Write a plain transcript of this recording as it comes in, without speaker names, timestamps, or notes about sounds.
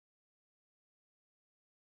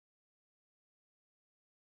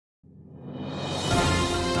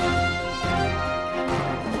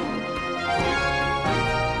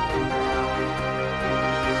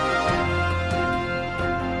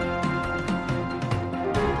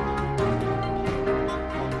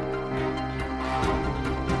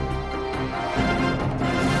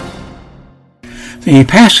The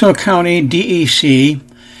Pasco County DEC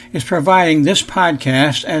is providing this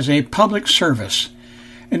podcast as a public service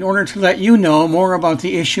in order to let you know more about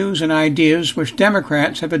the issues and ideas which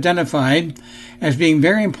Democrats have identified as being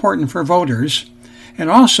very important for voters, and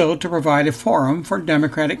also to provide a forum for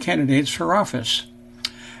Democratic candidates for office.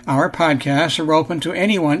 Our podcasts are open to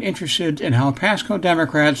anyone interested in how Pasco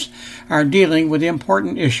Democrats are dealing with the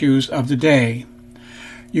important issues of the day.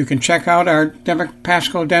 You can check out our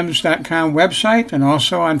PascoDems.com website and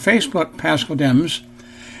also on Facebook, Pasco Dems.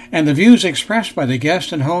 And the views expressed by the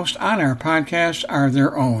guest and host on our podcast are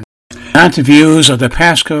their own, not the views of the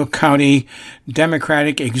Pasco County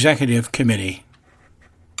Democratic Executive Committee.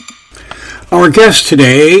 Our guest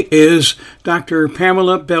today is Dr.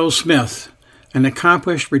 Pamela Smith, an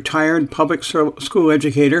accomplished retired public school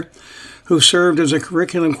educator who served as a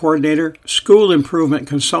curriculum coordinator, school improvement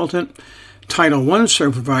consultant, Title I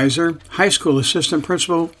supervisor, high school assistant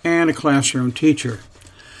principal, and a classroom teacher.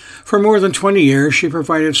 For more than 20 years, she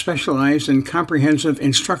provided specialized and comprehensive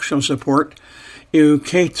instructional support in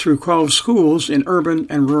K-12 schools in urban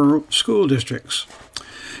and rural school districts.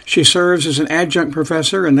 She serves as an adjunct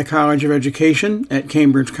professor in the College of Education at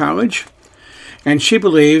Cambridge College, and she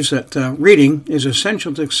believes that reading is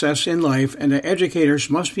essential to success in life and that educators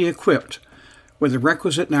must be equipped with the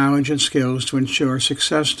requisite knowledge and skills to ensure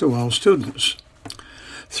success to all students.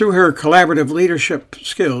 Through her collaborative leadership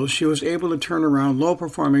skills, she was able to turn around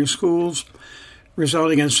low-performing schools,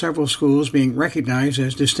 resulting in several schools being recognized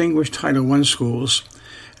as distinguished Title I schools.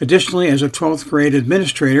 Additionally, as a 12th grade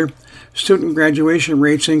administrator, student graduation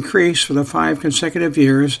rates increased for the 5 consecutive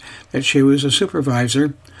years that she was a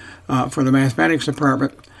supervisor for the mathematics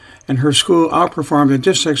department, and her school outperformed the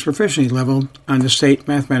district's proficiency level on the state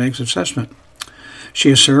mathematics assessment. She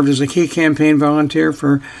has served as a key campaign volunteer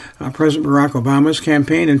for President Barack Obama's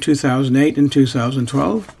campaign in 2008 and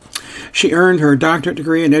 2012. She earned her doctorate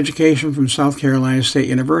degree in education from South Carolina State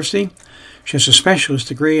University. She has a specialist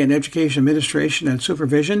degree in education administration and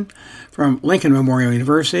supervision from Lincoln Memorial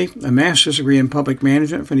University, a master's degree in public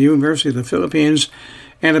management from the University of the Philippines,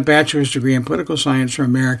 and a bachelor's degree in political science from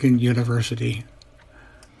American University.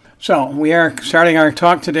 So we are starting our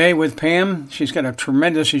talk today with Pam. She's got a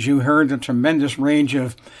tremendous range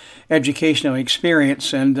of educational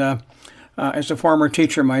experience. And as a former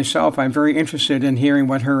teacher myself, I'm very interested in hearing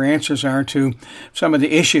what her answers are to some of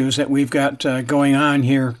the issues that we've got going on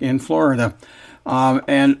here in Florida.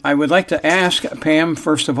 And I would like to ask Pam,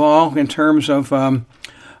 first of all, in terms of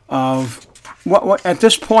what at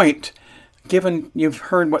this point, given you've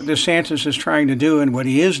heard what DeSantis is trying to do and what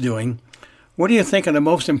he is doing, what do you think are the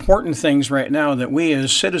most important things right now that we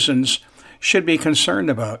as citizens should be concerned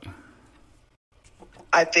about?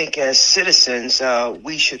 I think as citizens,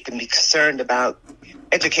 we should be concerned about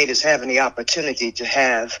educators having the opportunity to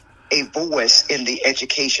have a voice in the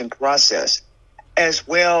education process, as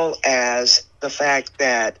well as the fact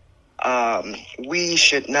that we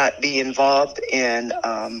should not be involved in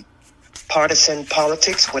partisan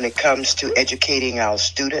politics when it comes to educating our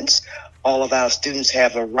students. All of our students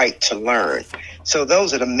have a right to learn. So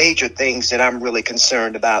those are the major things that I'm really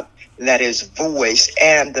concerned about. That is voice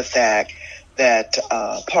and the fact that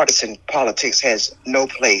partisan politics has no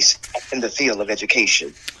place in the field of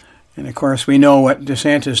education. And of course, we know what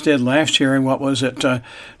DeSantis did last year, and what was it,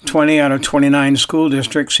 20 out of 29 school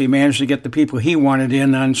districts, he managed to get the people he wanted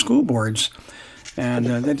in on school boards. And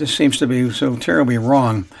that just seems to be so terribly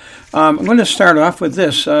wrong. I'm going to start off with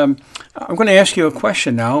this. I'm going to ask you a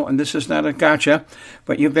question now, and this is not a gotcha,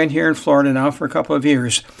 but you've been here in Florida now for a couple of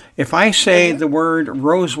years. If I say the word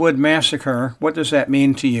Rosewood Massacre, what does that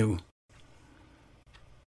mean to you?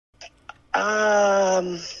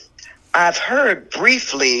 I've heard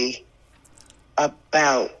briefly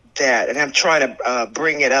about that, and I'm trying to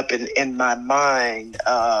bring it up in my mind.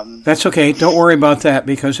 That's okay. Don't worry about that,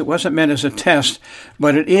 because it wasn't meant as a test,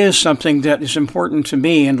 but it is something that is important to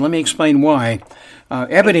me, and let me explain why.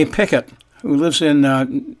 Ebony Pickett, who lives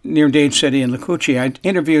in near Dade City in Lacucci, I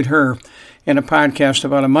interviewed her in a podcast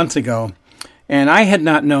about a month ago, and I had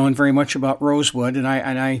not known very much about Rosewood, and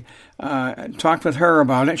I talked with her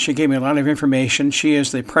about it. She gave me a lot of information. She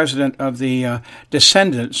is the president of the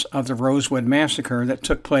descendants of the Rosewood Massacre that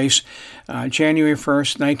took place January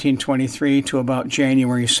 1st, 1923 to about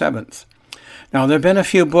January 7th. Now, there have been a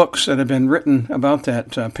few books that have been written about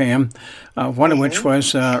that, Pam, one of which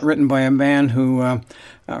was written by a man who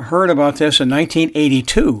heard about this in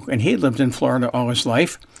 1982, and he lived in Florida all his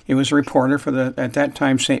life. He was a reporter for the, at that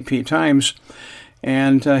time, St. Pete Times,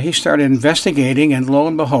 and he started investigating, and lo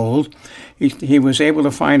and behold, he was able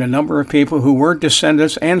to find a number of people who were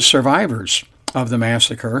descendants and survivors of the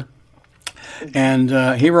massacre.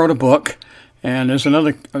 And he wrote a book, And there's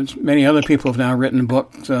many other people have now written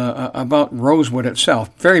books about Rosewood itself.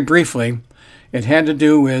 Very briefly, it had to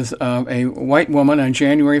do with a white woman on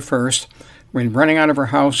January 1st, when running out of her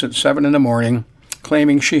house at 7 in the morning,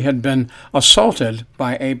 claiming she had been assaulted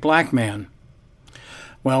by a black man.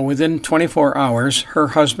 Well, within 24 hours, her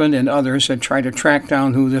husband and others had tried to track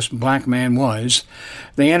down who this black man was.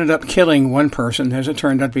 They ended up killing one person, as it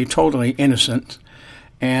turned out to be totally innocent.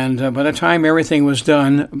 And by the time everything was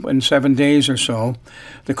done, in 7 days or so,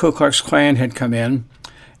 the Ku Klux Klan had come in,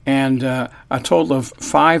 and a total of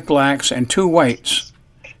 5 blacks and 2 whites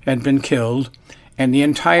had been killed, and the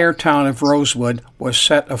entire town of Rosewood was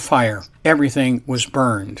set afire. Everything was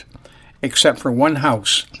burned, except for one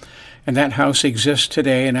house. And that house exists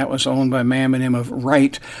today, and that was owned by a man by the name of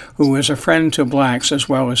Wright, who was a friend to blacks as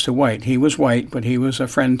well as to white. He was white, but he was a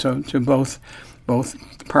friend to both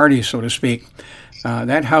parties, so to speak.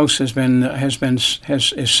 That house is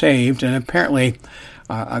saved, and apparently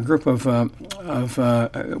a group of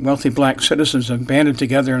wealthy black citizens have banded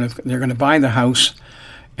together, and they're going to buy the house,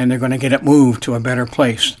 and they're going to get it moved to a better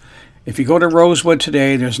place. If you go to Rosewood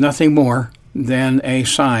today, there's nothing more than a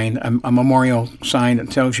sign, a memorial sign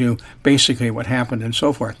that tells you basically what happened and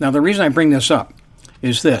so forth. Now, the reason I bring this up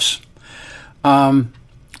is this. As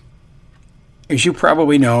you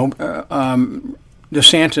probably know,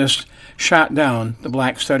 DeSantis shot down the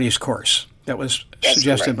Black Studies course that was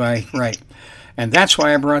suggested by Wright. And that's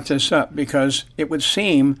why I brought this up, because it would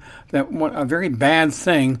seem that a very bad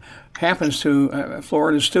thing happens to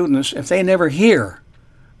Florida students if they never hear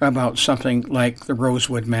about something like the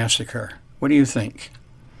Rosewood Massacre. What do you think?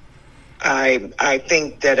 I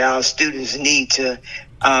think that our students need to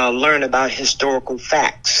learn about historical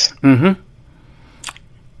facts. Mm-hmm.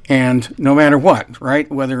 And no matter what, right?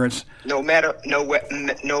 Whether it's no matter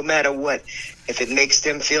what, if it makes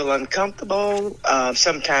them feel uncomfortable,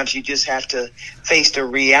 sometimes you just have to face the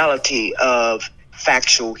reality of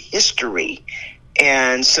factual history.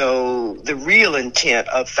 And so the real intent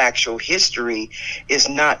of factual history is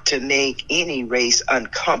not to make any race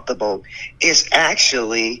uncomfortable. It's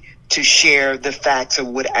actually to share the facts of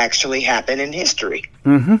what actually happened in history.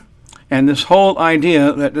 Mm-hmm. And this whole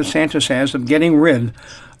idea that DeSantis has of getting rid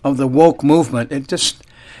of the woke movement, it just,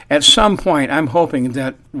 at some point, I'm hoping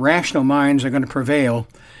that rational minds are going to prevail,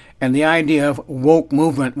 and the idea of woke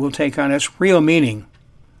movement will take on its real meaning.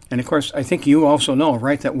 And of course, I think you also know,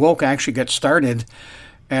 right, that woke actually got started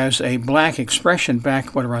as a black expression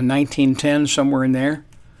back, around 1910, somewhere in there?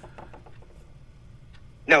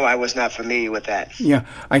 No, I was not familiar with that. Yeah,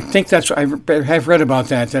 I think I have read about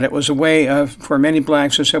that it was a way for many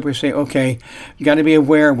blacks to simply say, okay, you got to be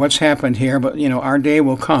aware of what's happened here, but, our day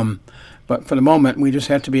will come. But for the moment, we just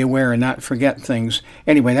have to be aware and not forget things.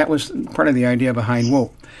 Anyway, that was part of the idea behind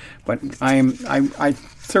woke. But I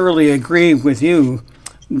thoroughly agree with you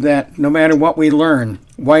that no matter what we learn,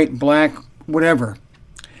 white, black, whatever,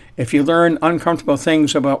 if you learn uncomfortable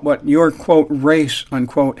things about what your, quote, race,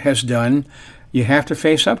 unquote, has done, you have to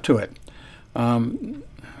face up to it.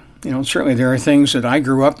 Certainly there are things that I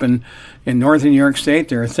grew up in northern New York State.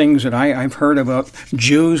 There are things that I've heard about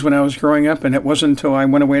Jews when I was growing up, and it wasn't until I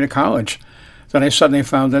went away to college that I suddenly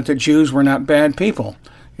found that the Jews were not bad people.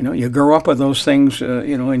 You grow up with those things,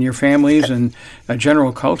 in your families and a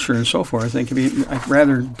general culture and so forth. They can be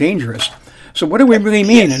rather dangerous. So what do we really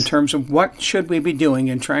mean in terms of what should we be doing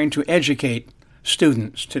in trying to educate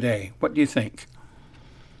students today? What do you think?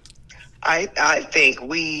 I think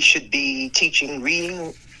we should be teaching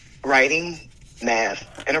reading, writing,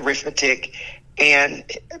 math, and arithmetic, and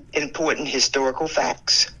important historical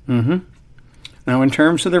facts. Mm-hmm. Now, in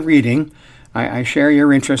terms of the reading, I share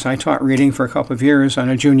your interest. I taught reading for a couple of years on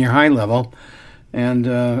a junior high level. And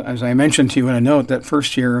as I mentioned to you in a note, that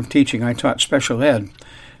first year of teaching, I taught special ed.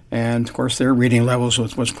 And, of course, their reading levels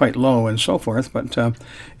was quite low and so forth. But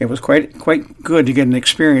it was quite good to get an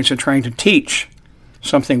experience of trying to teach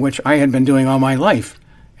something which I had been doing all my life.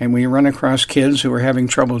 And we run across kids who were having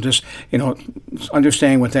trouble just,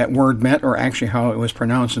 understanding what that word meant or actually how it was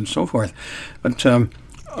pronounced and so forth. But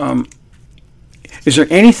is there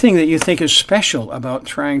anything that you think is special about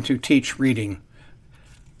trying to teach reading?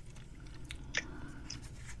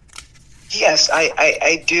 Yes,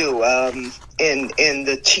 I do. In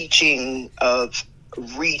the teaching of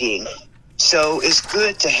reading, so it's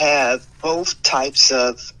good to have both types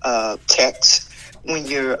of texts when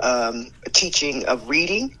you're teaching of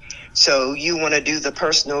reading. So you want to do the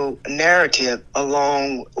personal narrative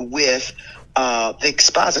along with the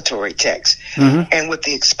expository text. Mm-hmm. And with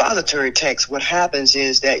the expository text, what happens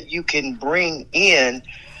is that you can bring in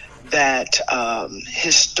that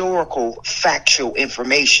historical factual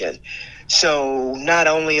information. So not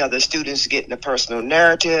only are the students getting a personal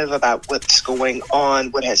narrative about what's going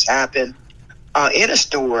on, what has happened in a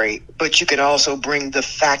story, but you can also bring the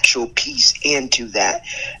factual piece into that.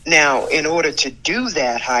 Now, in order to do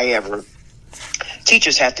that, however,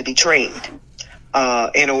 teachers have to be trained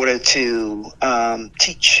in order to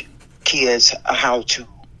teach kids how to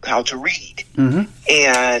read. Mm-hmm.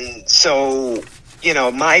 And so,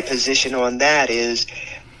 my position on that is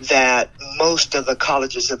that most of the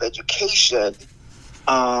colleges of education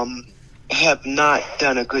have not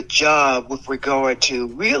done a good job with regard to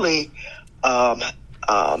really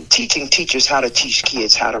teaching teachers how to teach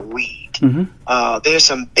kids how to read. Mm-hmm. There's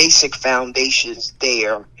some basic foundations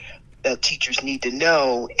there that teachers need to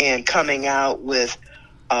know, and coming out with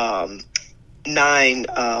 9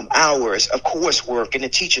 hours of coursework and the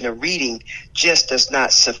teaching of reading just does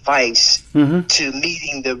not suffice Mm-hmm. to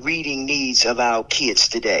meeting the reading needs of our kids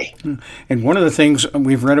today. And one of the things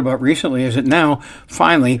we've read about recently is that now,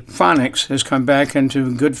 finally, phonics has come back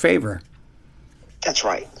into good favor. That's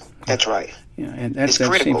right. That's right. Yeah, and that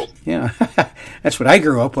critical. Seems, that's what I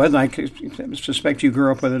grew up with. I suspect you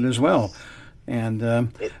grew up with it as well. And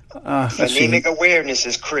phonemic awareness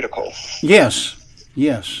is critical. Yes.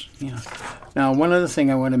 Yeah. Now, one other thing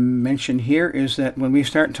I want to mention here is that when we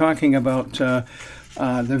start talking about the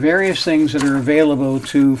various things that are available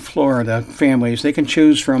to Florida families, they can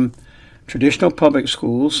choose from traditional public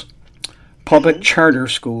schools, public charter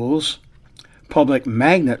schools, public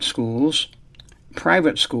magnet schools,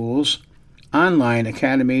 private schools, online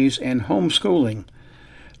academies, and homeschooling.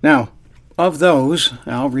 Now, of those,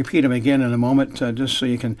 I'll repeat them again in a moment just so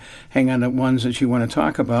you can hang on to ones that you want to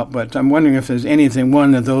talk about, but I'm wondering if there's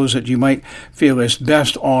one of those that you might feel is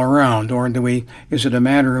best all around, or is it a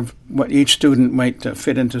matter of what each student might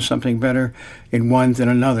fit into something better in one than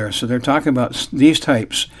another? So they're talking about these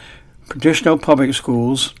types: traditional public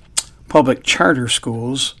schools, public charter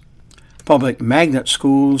schools, public magnet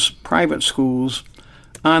schools, private schools,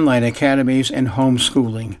 online academies, and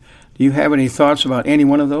homeschooling. Do you have any thoughts about any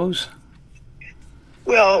one of those?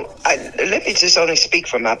 Well, let me just only speak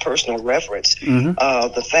from my personal reference.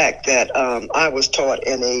 The fact that I was taught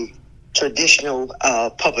in a traditional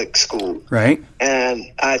public school. Right.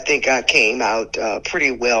 And I think I came out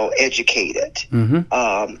pretty well educated in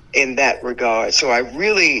that regard. So I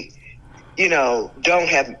really, don't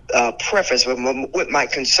have a preference. But what my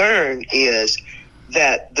concern is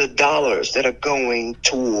that the dollars that are going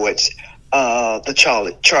towards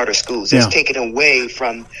the charter schools is taken away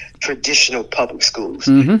from traditional public schools.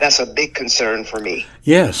 That's a big concern for me.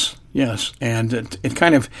 Yes. And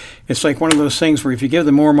it's like one of those things where if you give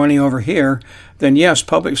them more money over here, then yes,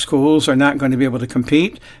 public schools are not going to be able to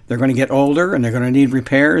compete. They're going to get older and they're going to need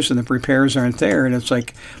repairs, and the repairs aren't there. And it's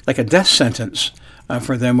like a death sentence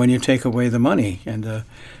for them when you take away the money. And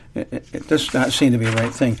it does not seem to be the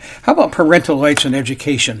right thing. How about parental rights in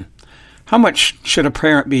education? How much should a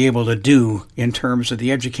parent be able to do in terms of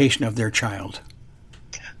the education of their child?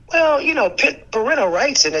 Well, parental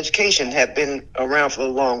rights in education have been around for a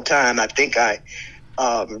long time. I think I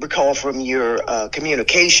recall from your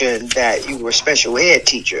communication that you were a special ed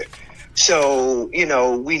teacher. So,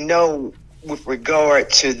 we know with regard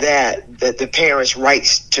to that the parents'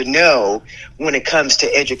 rights to know when it comes to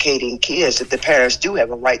educating kids, that the parents do have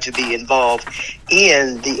a right to be involved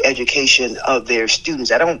in the education of their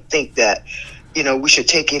students. I don't think that, we should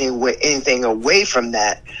take anything away from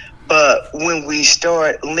that. But when we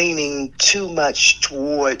start leaning too much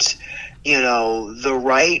towards, the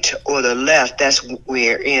right or the left, that's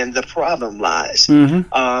wherein the problem lies. And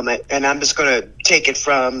I'm just going to take it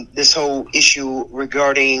from this whole issue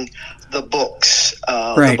regarding the books,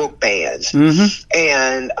 the book bans.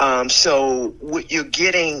 And so what you're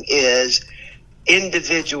getting is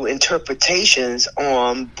individual interpretations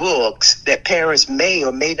on books that parents may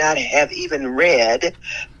or may not have even read,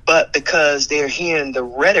 but because they're hearing the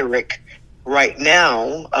rhetoric right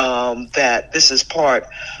now that this is part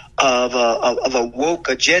of a woke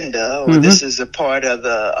agenda, or this is a part of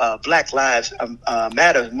the Black Lives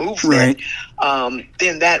Matter movement,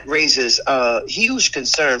 then that raises a huge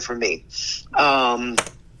concern for me.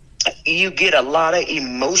 You get a lot of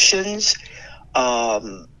emotions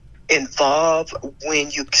involved when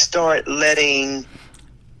you start letting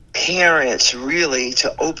parents really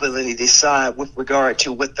to openly decide with regard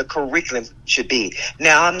to what the curriculum should be.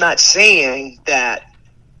 Now, I'm not saying that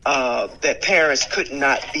that parents could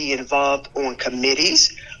not be involved on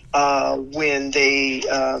committees when they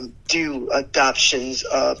do adoptions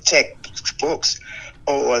of textbooks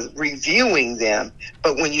or reviewing them.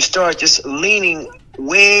 But when you start just leaning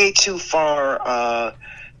way too far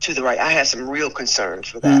to the right, I have some real concerns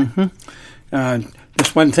for that.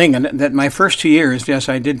 Just one thing, and that my first 2 years, yes,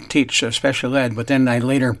 I did teach special ed, but then I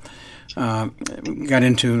later got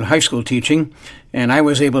into high school teaching, and I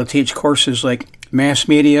was able to teach courses like mass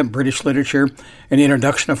media, British literature, an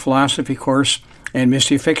introduction to philosophy course, and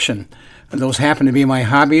mystery fiction. Those happened to be my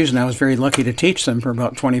hobbies, and I was very lucky to teach them for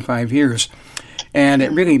about 25 years. And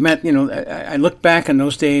it really meant, I look back in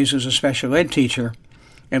those days as a special ed teacher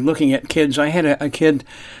and looking at kids. I had a kid,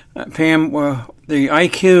 Pam, the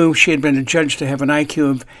IQ, she had been adjudged to have an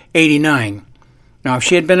IQ of 89. Now, if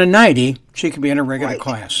she had been a 90, she could be in a regular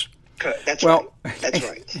class. That's right. That's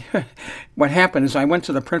right. What happened is I went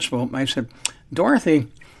to the principal. I said, Dorothy,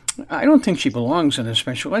 I don't think she belongs in a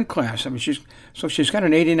special ed class. I mean, she's got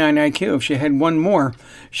an 89 IQ. If she had one more,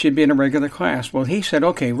 she'd be in a regular class. Well, he said,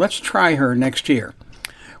 okay, let's try her next year.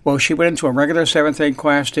 Well, she went into a regular 7th grade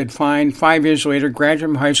class, did fine. 5 years later, graduated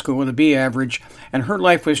from high school with a B average, and her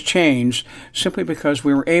life was changed simply because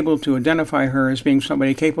we were able to identify her as being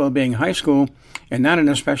somebody capable of being in high school and not in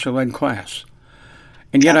a special ed class.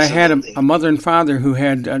 And yet Absolutely. I had a mother and father who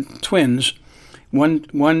had twins.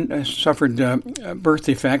 One suffered birth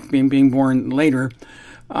defect, being born later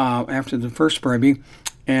after the first baby,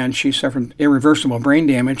 and she suffered irreversible brain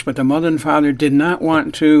damage. But the mother and father did not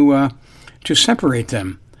want to separate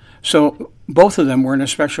them, so both of them were in a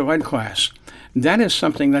special ed class. That is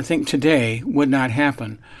something that I think today would not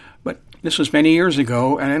happen. But this was many years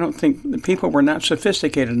ago, and I don't think the people were not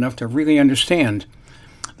sophisticated enough to really understand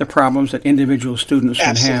the problems that individual students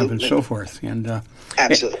can have and so forth. And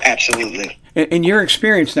Absolutely. In your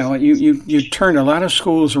experience now, you turned a lot of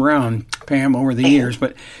schools around, Pam, over the years,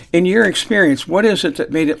 but in your experience, what is it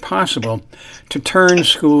that made it possible to turn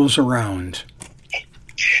schools around?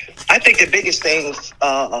 I think the biggest thing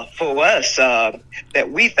for us that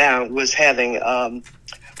we found was having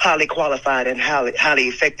highly qualified and highly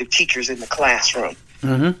effective teachers in the classroom.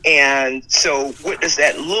 Mm-hmm. And so what does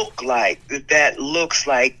that look like? That looks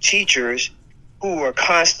like teachers who are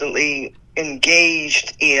constantly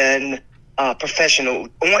engaged in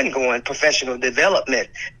ongoing professional development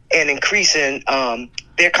and increasing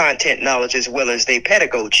their content knowledge as well as their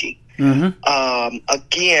pedagogy. Mm-hmm.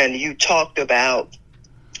 Again, you talked about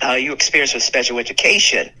your experience with special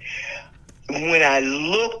education. When I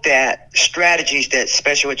looked at strategies that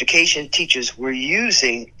special education teachers were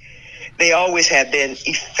using, they always have been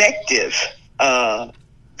effective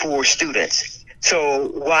for students.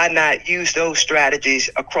 So why not use those strategies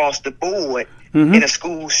across the board in a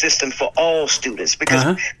school system for all students?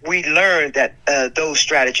 Because we learned that those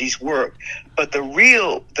strategies work. But the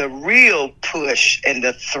real push and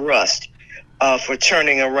the thrust for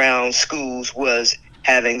turning around schools was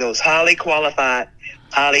having those highly qualified,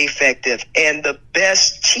 highly effective, and the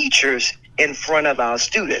best teachers in front of our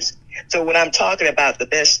students. So when I'm talking about the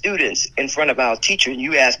best students in front of our teacher,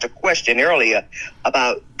 you asked a question earlier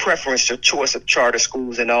about preference or choice of charter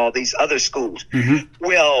schools and all these other schools. Mm-hmm.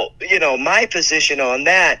 Well, my position on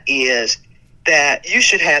that is that you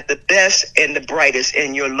should have the best and the brightest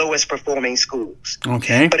in your lowest performing schools.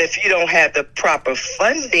 Okay. But if you don't have the proper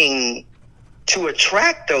funding to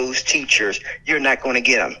attract those teachers, you're not going to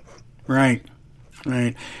get them. Right.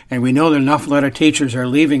 Right. And we know that an awful lot of teachers are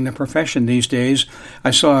leaving the profession these days.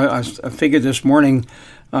 I saw a figure this morning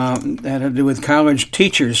that had to do with college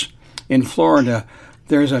teachers in Florida.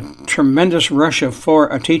 There's a tremendous rush of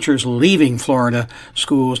teachers leaving Florida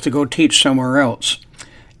schools to go teach somewhere else.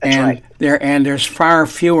 That's right. There's far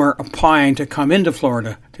fewer applying to come into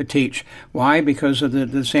Florida to teach. Why? Because of the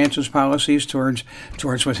DeSantis policies towards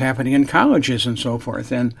what's happening in colleges and so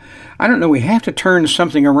forth. And I don't know, we have to turn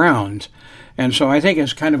something around. And so I think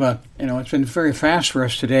it's kind of it's been very fast for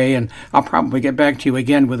us today, and I'll probably get back to you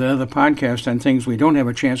again with another podcast on things we don't have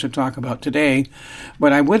a chance to talk about today.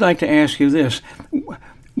 But I would like to ask you this.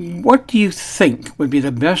 What do you think would be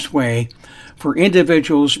the best way for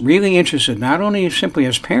individuals really interested, not only simply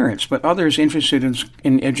as parents, but others interested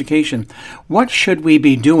in education? What should we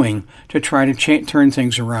be doing to try to turn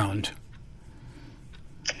things around?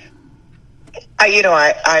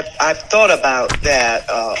 I've thought about that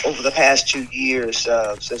over the past 2 years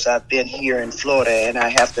since I've been here in Florida, and I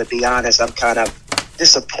have to be honest, I'm kind of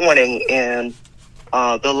disappointing in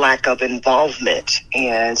the lack of involvement.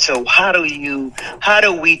 And so how do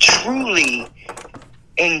we truly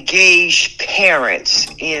engage parents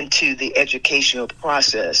into the educational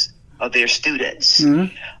process of their students?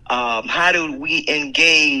 Mm-hmm. How do we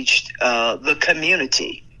engage the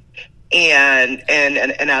community? And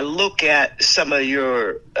I look at some of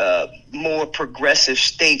your more progressive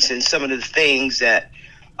states and some of the things that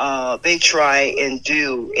they try and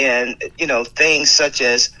do, and things such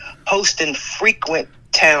as hosting frequent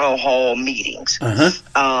town hall meetings.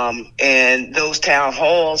 And those town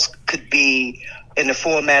halls could be in the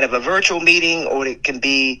format of a virtual meeting, or it can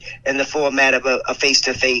be in the format of a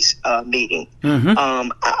face-to-face meeting.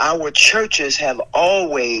 Our churches have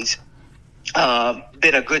always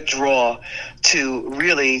been a good draw to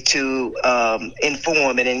really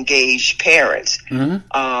inform and engage parents.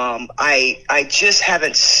 I just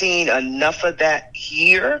haven't seen enough of that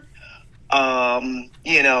here. How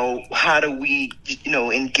do we,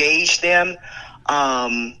 engage them?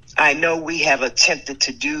 I know we have attempted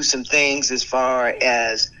to do some things as far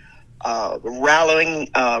as rallying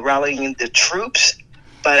the troops,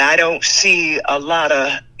 but I don't see a lot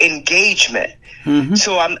of engagement.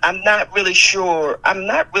 So I'm not really sure. I'm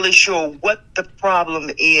not really sure what the problem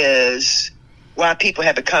is. Why people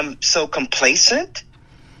have become so complacent.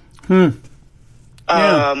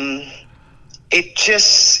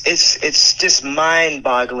 It's just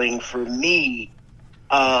mind-boggling for me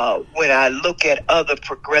when I look at other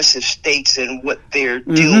progressive states and what they're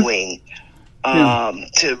doing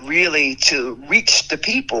to reach the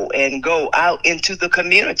people and go out into the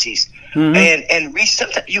communities and reach.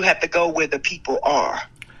 Sometimes you have to go where the people are.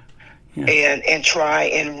 And try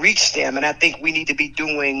and reach them. And I think we need to be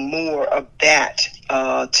doing more of that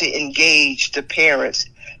to engage the parents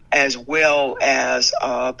as well as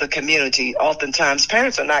the community. Oftentimes,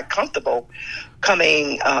 parents are not comfortable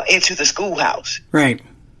coming into the schoolhouse. Right.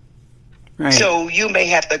 So you may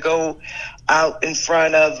have to go out in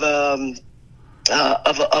front of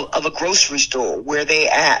a grocery store where they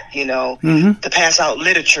at, to pass out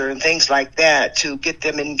literature and things like that to get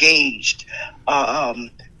them engaged.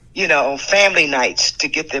 Family nights to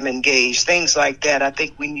get them engaged, things like that. I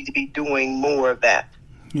think we need to be doing more of that.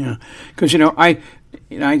 Yeah, because,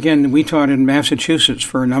 again, we taught in Massachusetts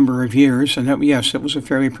for a number of years, and yes, it was a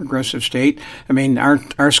fairly progressive state. I mean,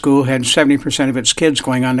 our school had 70% of its kids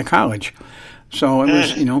going on to college. So it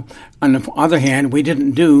was, on the other hand, we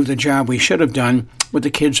didn't do the job we should have done with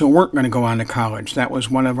the kids who weren't going to go on to college. That was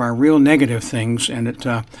one of our real negative things, and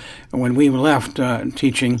when we left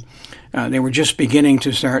teaching, they were just beginning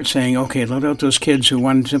to start saying, okay, look at those kids who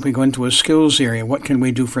want to simply go into a skills area. What can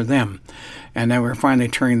we do for them? And they were finally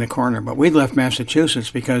turning the corner. But we left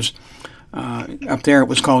Massachusetts because up there it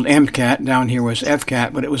was called MCAT. Down here was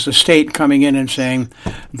FCAT. But it was the state coming in and saying,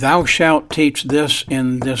 thou shalt teach this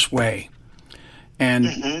in this way.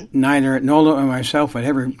 And neither Nola or myself had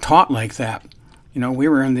ever taught like that. We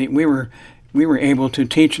were able to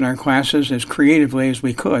teach in our classes as creatively as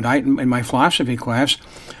we could. In my philosophy class,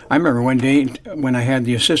 I remember one day when I had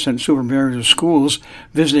the assistant supervisor of schools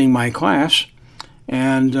visiting my class,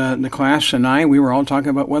 and the class and we were all talking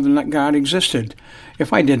about whether or not God existed.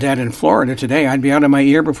 If I did that in Florida today, I'd be out of my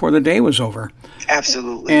ear before the day was over.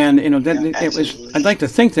 Absolutely. And it was. I'd like to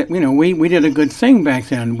think that we did a good thing back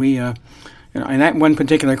then. We in that one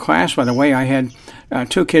particular class, by the way, I had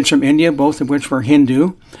 2 kids from India, both of which were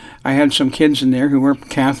Hindu. I had some kids in there who were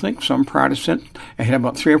Catholic, some Protestant. I had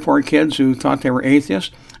about 3 or 4 kids who thought they were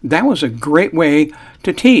atheists. That was a great way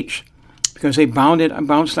to teach because they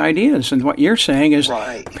bounced ideas. And what you're saying is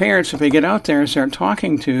parents, if they get out there and start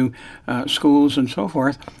talking to schools and so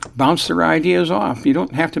forth, bounce their ideas off. You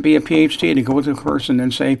don't have to be a PhD to go to a person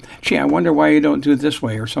and say, gee, I wonder why you don't do it this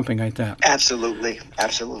way or something like that. Absolutely.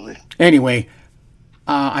 Anyway,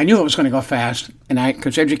 I knew it was going to go fast,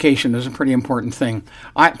 because education is a pretty important thing.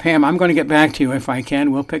 Pam, I'm going to get back to you if I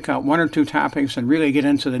can. We'll pick out 1 or 2 topics and really get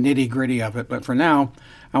into the nitty-gritty of it. But for now,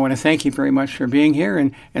 I want to thank you very much for being here,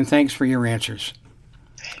 and thanks for your answers.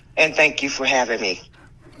 And thank you for having me.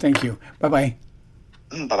 Thank you. Bye-bye.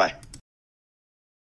 Bye-bye.